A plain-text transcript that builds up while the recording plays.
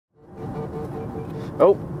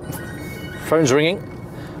Oh, phone's ringing.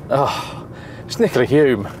 Oh, it's Nicola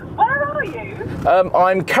Hume. Where are you?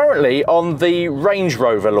 I'm currently on the Range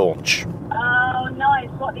Rover launch. Oh, nice.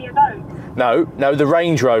 What, the Evoque? No, the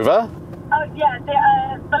Range Rover. Oh, yeah,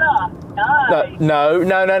 the Fowler. Nice.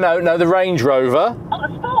 No, the Range Rover. Oh,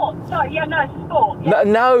 the Sport. Sorry, yeah, no, it's the Sport. Yeah.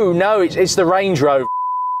 No, it's the Range Rover.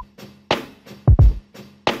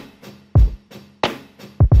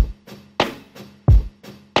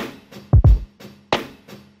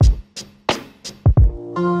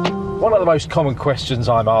 One of the most common questions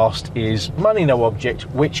I'm asked is, money no object,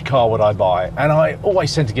 which car would I buy? And I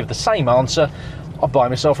always tend to give the same answer: I'll buy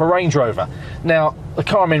myself a Range Rover. Now, the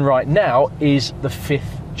car I'm in right now is the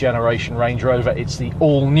 5th generation Range Rover. It's the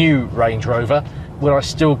all-new Range Rover. Will I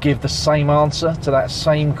still give the same answer to that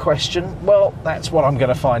same question? Well, that's what I'm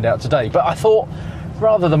going to find out today. But I thought,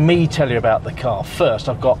 rather than me tell you about the car first,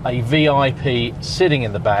 I've got a VIP sitting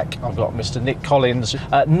in the back. I've got Mr. Nick Collins.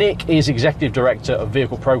 Nick is Executive Director of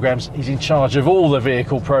Vehicle Programs. He's in charge of all the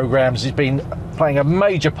vehicle programs. He's been playing a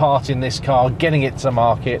major part in this car, getting it to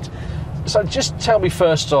market. So just tell me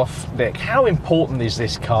first off, Nick, how important is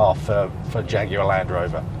this car for Jaguar Land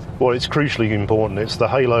Rover? Well, it's crucially important. It's the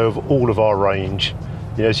halo of all of our range.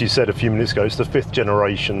 You know, as you said a few minutes ago, it's the 5th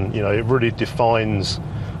generation. You know, it really defines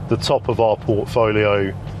the top of our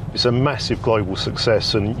portfolio. It's a massive global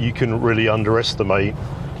success, and you can really underestimate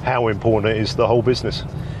how important it is to the whole business.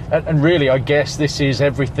 And really, I guess this is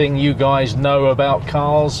everything you guys know about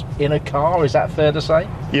cars in a car, is that fair to say?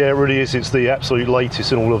 Yeah, it really is. It's the absolute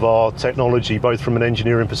latest in all of our technology, both from an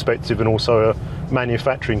engineering perspective and also a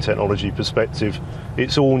manufacturing technology perspective.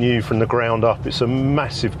 It's all new from the ground up. It's a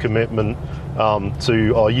massive commitment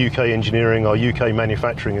to our UK engineering, our UK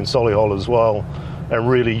manufacturing in Solihull as well, and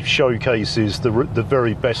really showcases the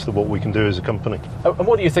very best of what we can do as a company. And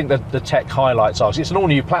what do you think the tech highlights are? It's an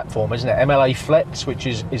all-new platform, isn't it? MLA Flex, which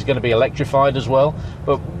is going to be electrified as well.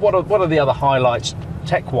 But what are the other highlights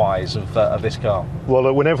tech-wise of this car?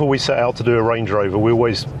 Well, whenever we set out to do a Range Rover, we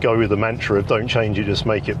always go with the mantra of don't change it, just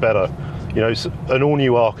make it better. You know, it's an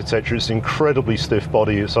all-new architecture. It's incredibly stiff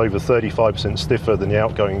body. It's over 35% stiffer than the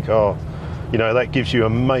outgoing car. You know, that gives you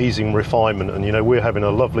amazing refinement, and you know, we're having a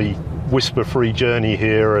lovely whisper-free journey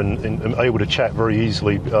here and able to chat very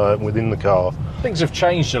easily within the car. Things have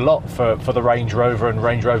changed a lot for the Range Rover and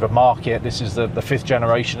Range Rover market. This is the 5th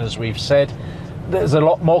generation, as we've said. There's a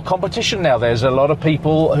lot more competition now. There's a lot of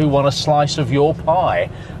people who want a slice of your pie.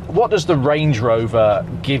 What does the Range Rover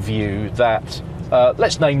give you that,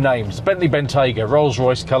 let's name names, Bentley Bentayga,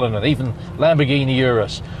 Rolls-Royce Cullinan, even Lamborghini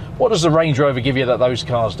Urus. What does the Range Rover give you that those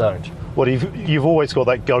cars don't? Well, you've always got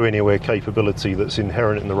that go-anywhere capability that's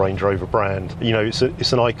inherent in the Range Rover brand. You know, it's an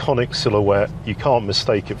iconic silhouette. You can't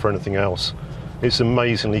mistake it for anything else. It's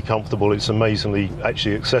amazingly comfortable. It's amazingly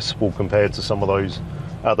actually accessible compared to some of those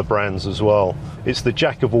other brands as well. It's the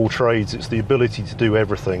jack of all trades. It's the ability to do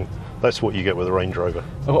everything. That's what you get with a Range Rover.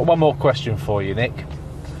 I've got one more question for you, Nick.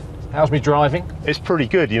 How's me driving? It's pretty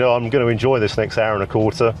good. You know, I'm going to enjoy this next hour and a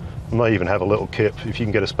quarter. I may even have a little kip. If you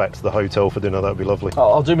can get us back to the hotel for dinner, that would be lovely.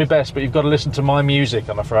 I'll do my best, but you've got to listen to my music,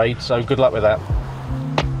 I'm afraid, so good luck with that.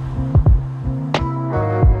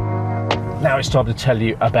 Now it's time to tell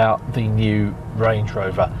you about the new Range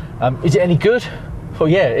Rover. Is it any good? Well,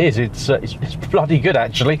 yeah, it is. It's bloody good,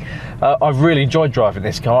 actually. I've really enjoyed driving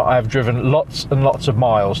this car. I've driven lots and lots of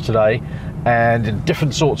miles today, and in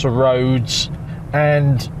different sorts of roads,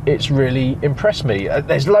 and it's really impressed me.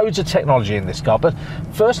 There's loads of technology in this car, but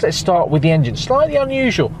first let's start with the engine. Slightly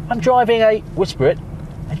unusual. I'm driving a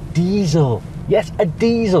diesel. Yes, a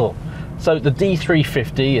diesel. So the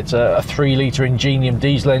D350, it's a 3-litre Ingenium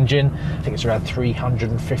diesel engine. I think it's around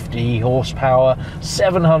 350 horsepower,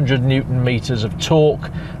 700 newton meters of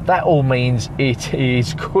torque. That all means it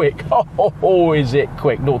is quick. Oh, is it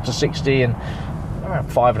quick? 0 to 60 in around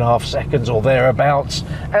 5.5 seconds or thereabouts,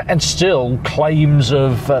 and still claims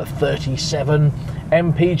of 37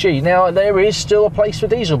 mpg. Now, there is still a place for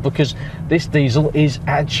diesel, because this diesel is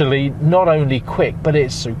actually not only quick, but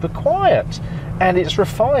it's super quiet and it's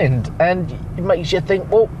refined, and it makes you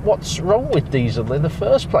think, well, what's wrong with diesel in the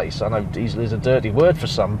first place? I know diesel is a dirty word for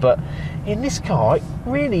some, but in this car it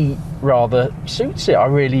really rather suits it. I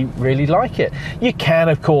really like it. You can,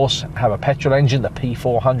 of course, have a petrol engine, the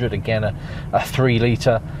P400, again a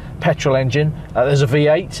 3-litre petrol engine. There's a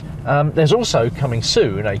V8. There's also, coming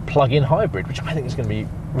soon, a plug-in hybrid, which I think is going to be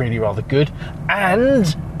really rather good,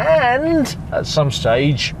 and at some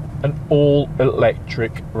stage an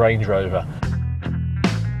all-electric Range Rover.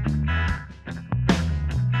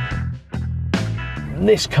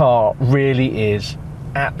 This car really is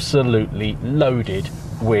absolutely loaded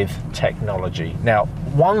with technology. Now,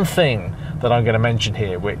 one thing that I'm going to mention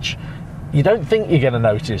here, which you don't think you're going to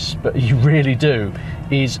notice, but you really do,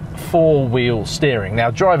 is four-wheel steering. Now,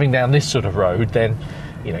 driving down this sort of road, then,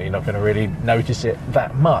 you know, you're not going to really notice it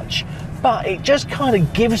that much, but it just kind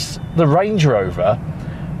of gives the Range Rover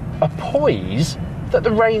a poise that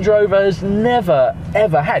the Range Rover has never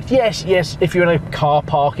ever had. Yes, if you're in a car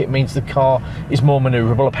park, it means the car is more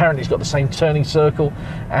manoeuvrable. Apparently it's got the same turning circle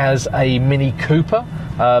as a Mini Cooper,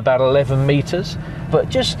 about 11 meters, but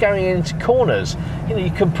just going into corners, you know,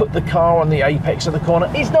 you can put the car on the apex of the corner.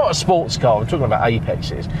 It's not a sports car, I'm talking about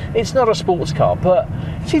apexes. It's not a sports car, but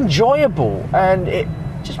it's enjoyable, and it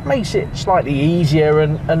just makes it slightly easier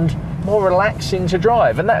and more relaxing to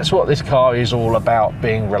drive, and that's what this car is all about,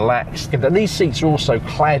 being relaxed. And these seats are also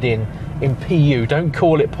clad in PU, don't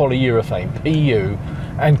call it polyurethane, PU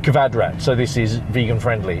and Kvadrat, so this is vegan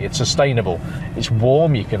friendly, it's sustainable, it's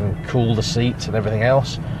warm, you can cool the seats and everything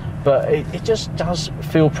else, but it just does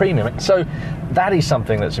feel premium. So that is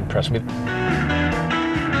something that's impressed me.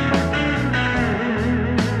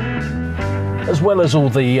 As well as all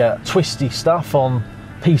the twisty stuff on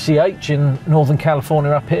PCH in Northern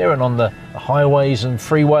California up here and on the highways and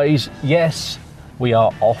freeways, yes, we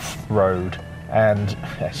are off-road, and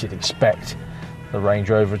as you'd expect, the Range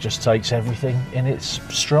Rover just takes everything in its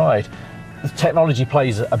stride. The technology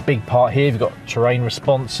plays a big part here. You've got terrain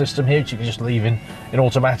response system here, which you can just leave in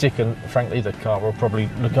automatic, and frankly the car will probably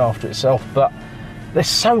look after itself, but there's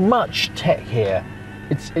so much tech here.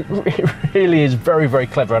 It really is very, very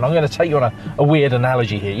clever, and I'm going to take you on a weird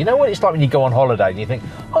analogy here. You know what it's like when you go on holiday and you think,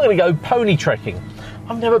 I'm going to go pony trekking.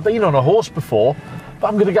 I've never been on a horse before, but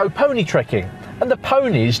I'm going to go pony trekking. And the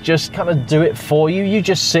ponies just kind of do it for you. You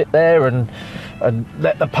just sit there and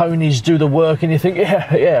let the ponies do the work, and you think,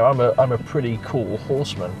 yeah, I'm a pretty cool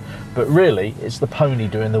horseman. But really, it's the pony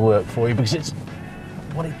doing the work for you, because it's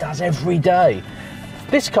what it does every day.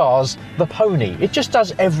 This car's the pony. It just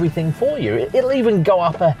does everything for you. It'll even go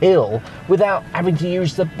up a hill without having to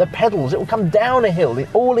use the pedals. It will come down a hill,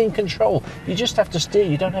 all in control. You just have to steer,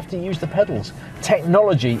 you don't have to use the pedals.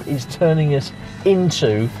 Technology is turning us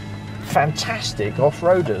into fantastic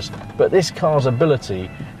off-roaders, but this car's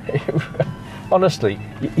ability, honestly,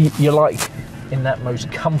 you're like in that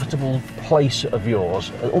most comfortable place of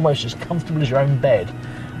yours, almost as comfortable as your own bed,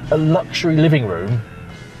 a luxury living room,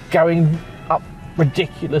 going up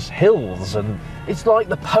ridiculous hills, and it's like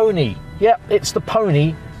the pony. Yep, it's the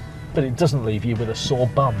pony, but it doesn't leave you with a sore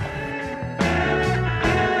bum.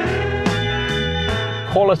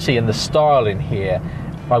 Quality and the style in here,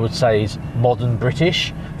 I would say, is modern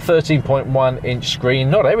British. 13.1 inch screen.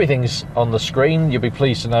 Not everything's on the screen. You'll be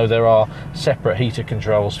pleased to know there are separate heater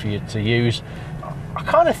controls for you to use. I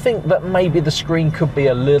kind of think that maybe the screen could be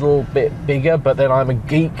a little bit bigger, but then I'm a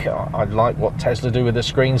geek. I like what Tesla do with the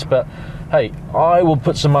screens, but hey, I will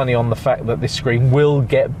put some money on the fact that this screen will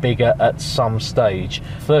get bigger at some stage.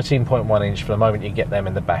 13.1 inch for the moment. You get them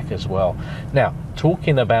in the back as well. Now,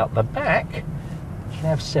 talking about the back, you can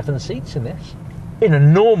have 7 seats in this. In a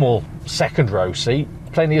normal second row seat,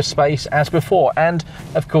 plenty of space as before, and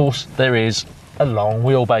of course there is a long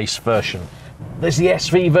wheelbase version. There's the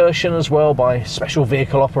SV version as well by Special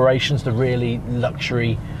Vehicle Operations, the really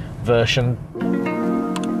luxury version.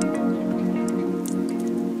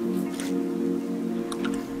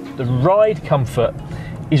 The ride comfort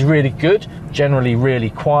is really good, generally really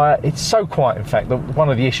quiet. It's so quiet, in fact, that one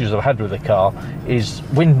of the issues I've had with the car is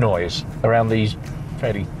wind noise around these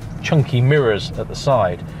fairly chunky mirrors at the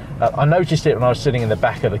side. I noticed it when I was sitting in the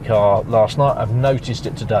back of the car last night. I've noticed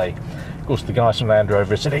it today. Of course, the guys from Land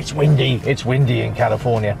Rover said it's windy in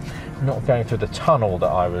California. Not going through the tunnel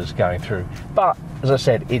that I was going through, but as I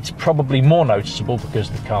said, it's probably more noticeable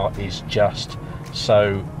because the car is just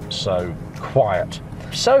so quiet.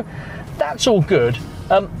 So that's all good.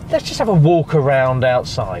 Let's just have a walk around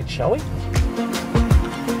outside, shall we?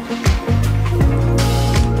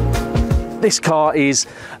 This car is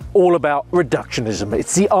all about reductionism.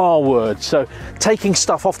 It's the R word, so taking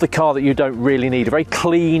stuff off the car that you don't really need. A very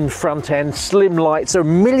clean front end, slim lights. There are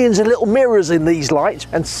millions of little mirrors in these lights,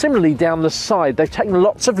 and similarly down the side they've taken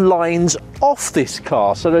lots of lines off this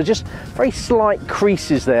car, so there are just very slight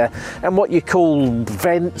creases there, and what you call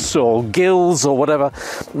vents or gills or whatever.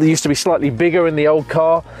 They used to be slightly bigger in the old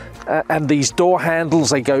car. And these door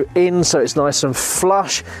handles, they go in, so it's nice and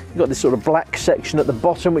flush. You've got this sort of black section at the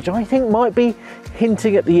bottom, which I think might be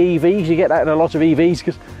hinting at the EVs. You get that in a lot of EVs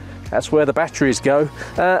because that's where the batteries go.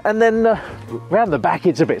 And then around the back,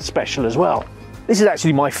 it's a bit special as well. This is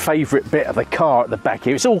actually my favourite bit of the car at the back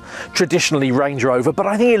here. It's all traditionally Range Rover, but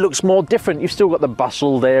I think it looks more different. You've still got the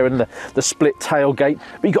bustle there and the split tailgate,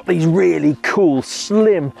 but you've got these really cool,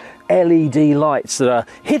 slim LED lights that are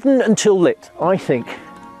hidden until lit. I think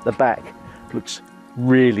the back looks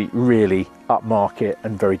really, really upmarket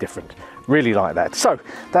and very different. Really like that. So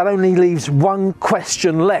that only leaves one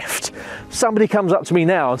question left. Somebody comes up to me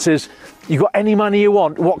now and says, you got any money you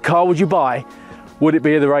want, what car would you buy? Would it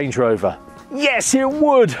be the Range Rover? Yes, it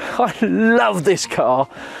would. I love this car.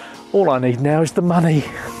 All I need now is the money.